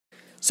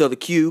So the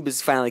cube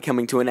is finally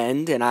coming to an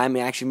end, and I'm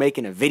actually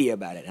making a video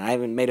about it. And I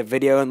haven't made a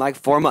video in like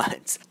 4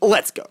 months.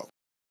 Let's go.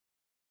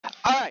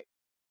 Alright,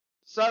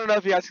 so I don't know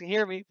if you guys can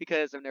hear me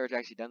because I've never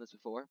actually done this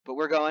before, but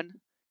we're going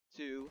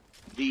to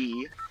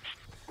the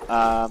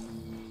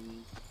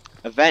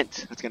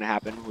event that's going to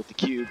happen with the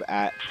cube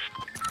at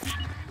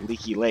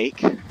Leaky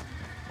Lake.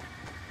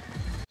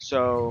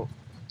 So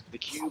the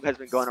cube has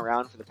been going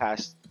around for the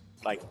past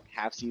like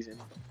half season,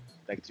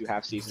 like 2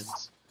 half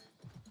seasons,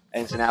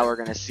 and so now we're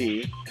going to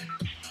see.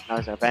 Now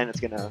there's an event that's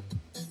going to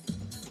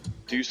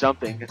do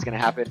something that's going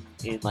to happen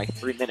in like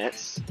 3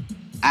 minutes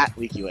at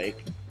Leaky Lake.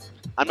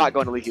 I'm not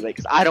going to Leaky Lake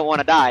because I don't want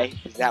to die,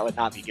 because that would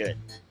not be good.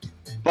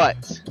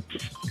 But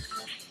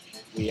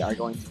we are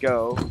going to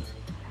go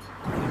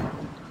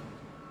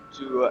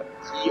to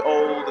the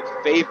old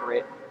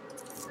favorite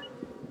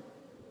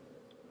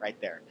right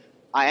there.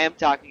 I am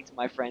talking to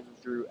my friend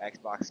through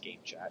Xbox Game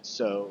Chat,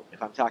 so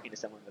if I'm talking to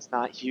someone that's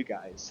not you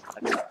guys,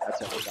 that's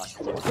who I'm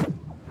talking to.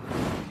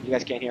 If you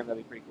guys can't hear him,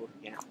 that'd be pretty cool if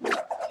you can.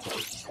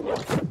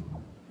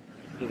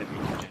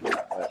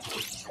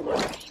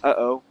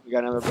 Uh-oh, we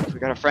got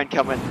a friend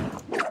coming.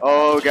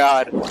 Oh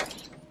god.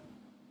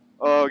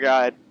 Oh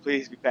god,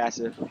 please be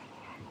passive.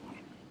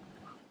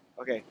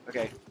 Okay, be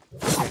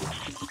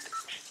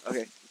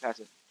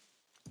passive.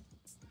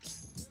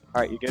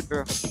 Alright, you good,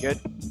 bro? You good?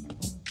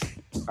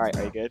 Alright,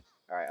 are you good?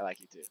 Alright, I like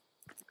you too.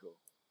 You're cool.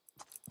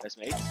 Best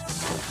mates?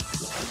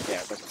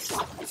 Yeah, best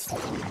mates.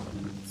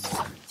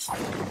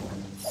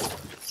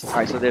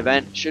 Alright, so the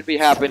event should be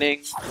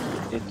happening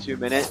in 2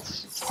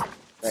 minutes.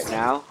 Right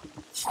now.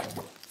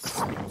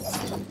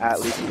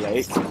 At Leaky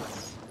Lake. No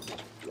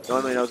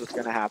one really knows what's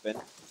gonna happen.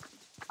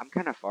 I'm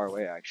kind of far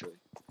away, actually.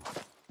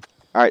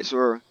 Alright, so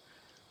we're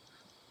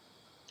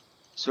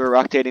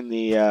rotating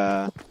the,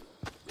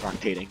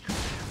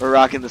 We're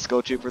rocking the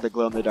Skull Trooper, the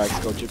glow-in-the-dark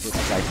Skull Trooper with the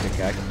Titan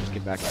pickaxe. I'm just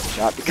getting back out the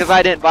shop because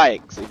I didn't buy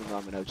it, even though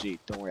I'm an OG.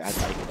 Don't worry, I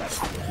didn't buy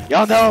it.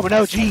 Y'all know I'm an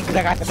OG because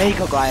I got the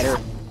Mako Glider.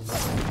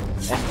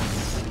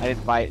 And I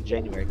didn't buy it in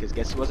January because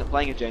guess who wasn't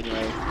playing in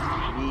January?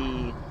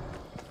 Me.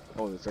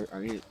 Oh,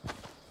 are you?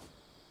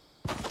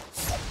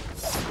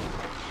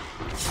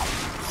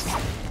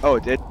 Oh,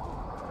 it did?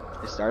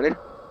 It started?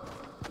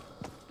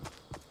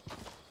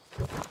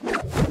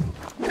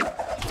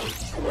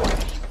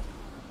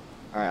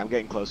 Alright, I'm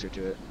getting closer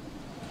to it.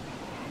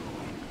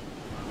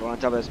 We're on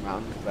top of this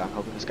mountain, but I'm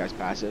hoping this guy's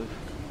passive.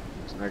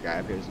 There's another guy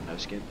up here with no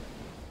skin.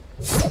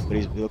 But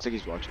he looks like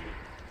he's watching me.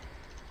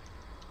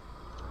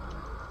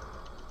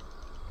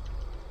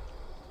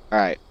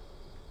 Alright.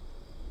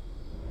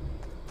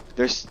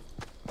 There's...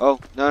 Oh,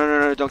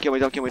 no, don't kill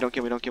me. Alright,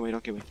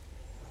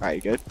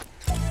 you good?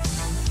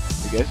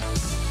 You good?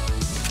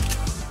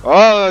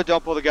 Oh,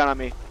 don't pull the gun on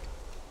me.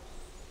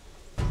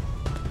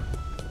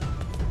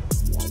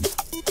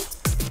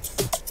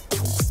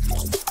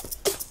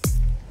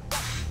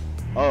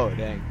 Oh,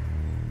 dang.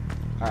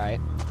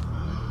 Alright.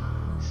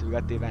 So we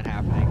got the event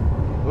happening.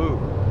 Ooh.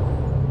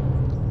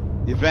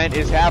 The event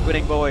is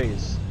happening,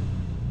 boys.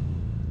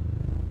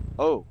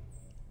 Oh.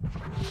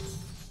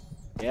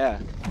 Yeah.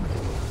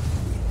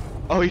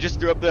 Oh, he just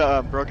threw up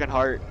the broken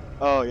heart.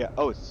 Oh, yeah.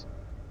 Oh, it's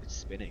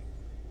spinning.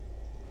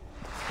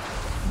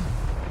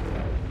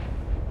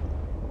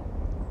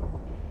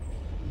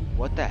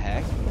 What the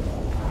heck?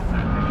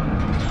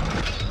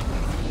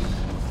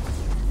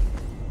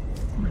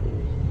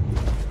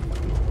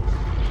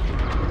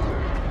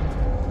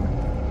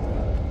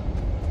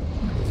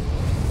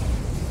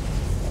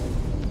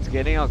 It's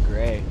getting all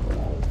gray.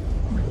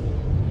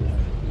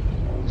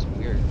 It's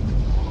weird.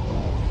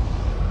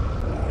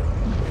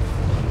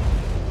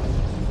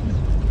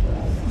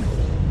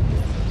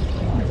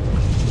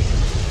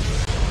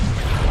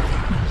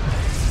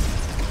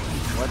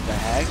 What the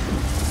heck?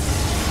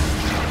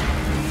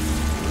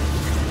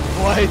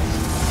 What?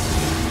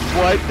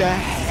 What the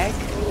heck?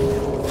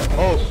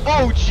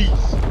 Oh,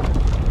 jeez.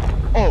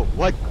 Oh,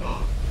 what?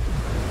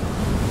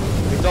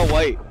 It's all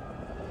white.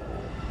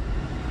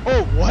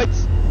 Oh, what?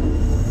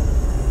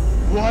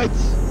 What?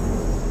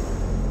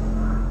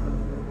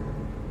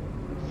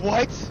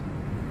 What?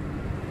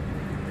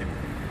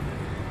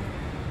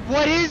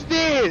 What is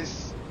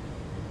this?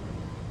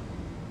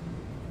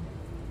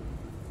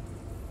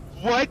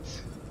 What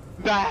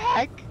the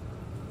heck?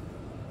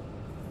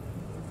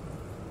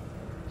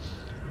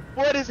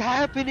 What is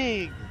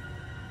happening?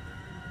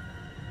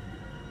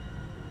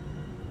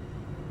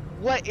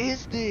 What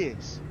is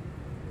this?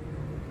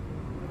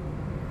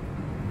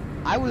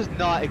 I was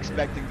not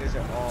expecting this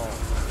at all.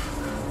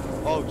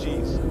 Oh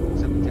jeez,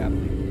 something's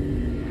happening.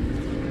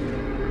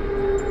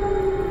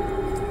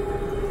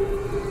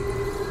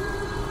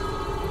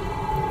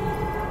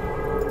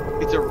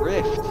 It's a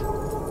rift.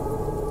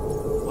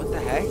 What the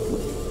heck?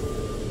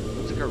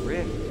 Looks like a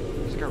rift.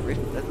 Looks like a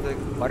rift. That's the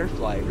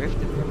butterfly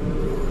rift in front of it.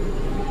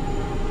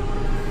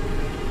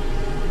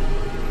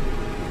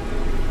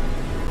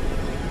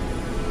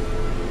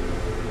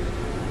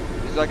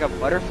 There's like a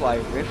butterfly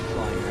rift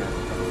flying around.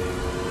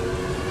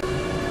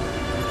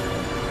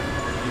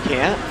 You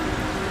can't?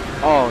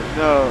 Oh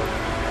no.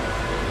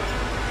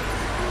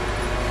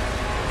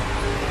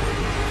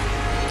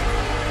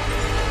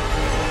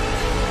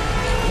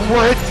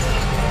 What?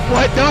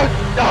 What? No!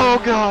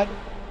 Oh god!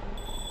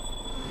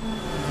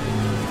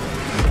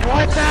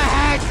 What the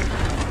heck?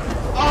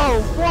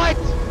 Oh, what?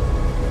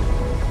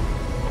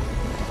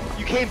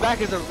 You came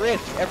back as a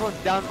rift.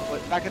 Everyone's down,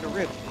 back in a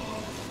rift.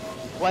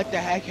 What the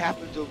heck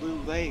happened to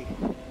Loot Lake?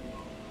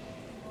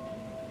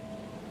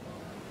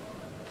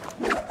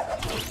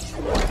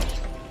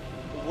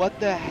 What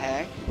the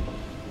heck?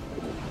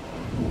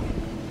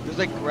 There's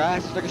like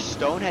grass, there's like a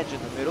Stonehenge in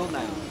the middle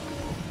now.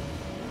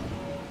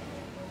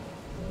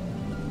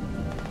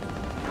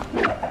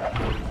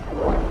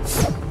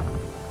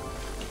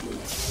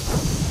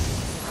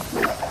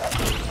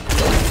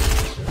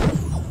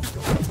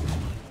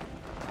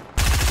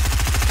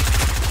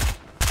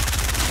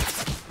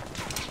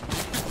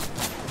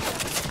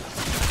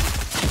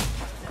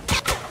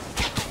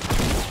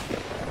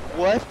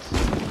 What?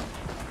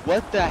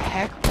 What the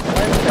heck was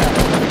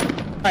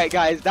that? Alright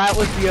guys, that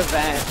was the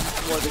event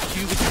where the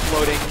cube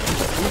exploding.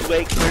 Blue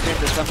Lake turned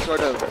into some sort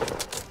of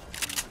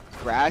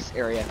grass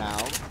area now.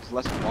 There's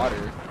less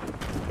water.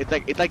 It's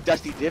like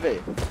Dusty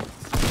Divot.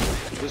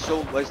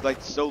 There's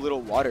like so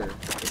little water.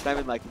 It's not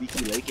even like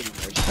Leaky Lake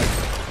anymore. It's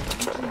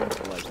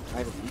just like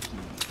kind of leaky.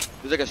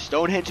 There's like a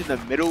Stonehenge in the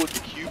middle with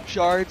the cube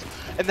shards,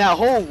 and that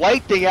whole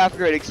white thing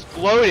after it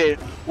exploded.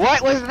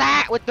 What was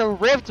that with the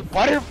rift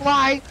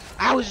butterfly?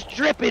 I was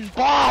dripping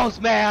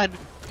balls, man.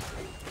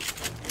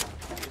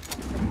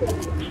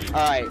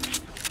 Alright,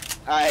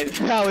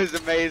 that was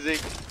amazing.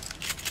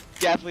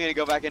 Definitely gonna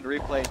go back and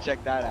replay and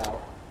check that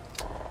out.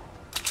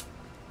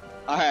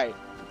 Alright,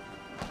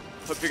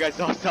 hope you guys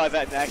all saw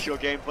that in actual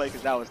gameplay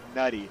because that was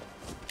nutty.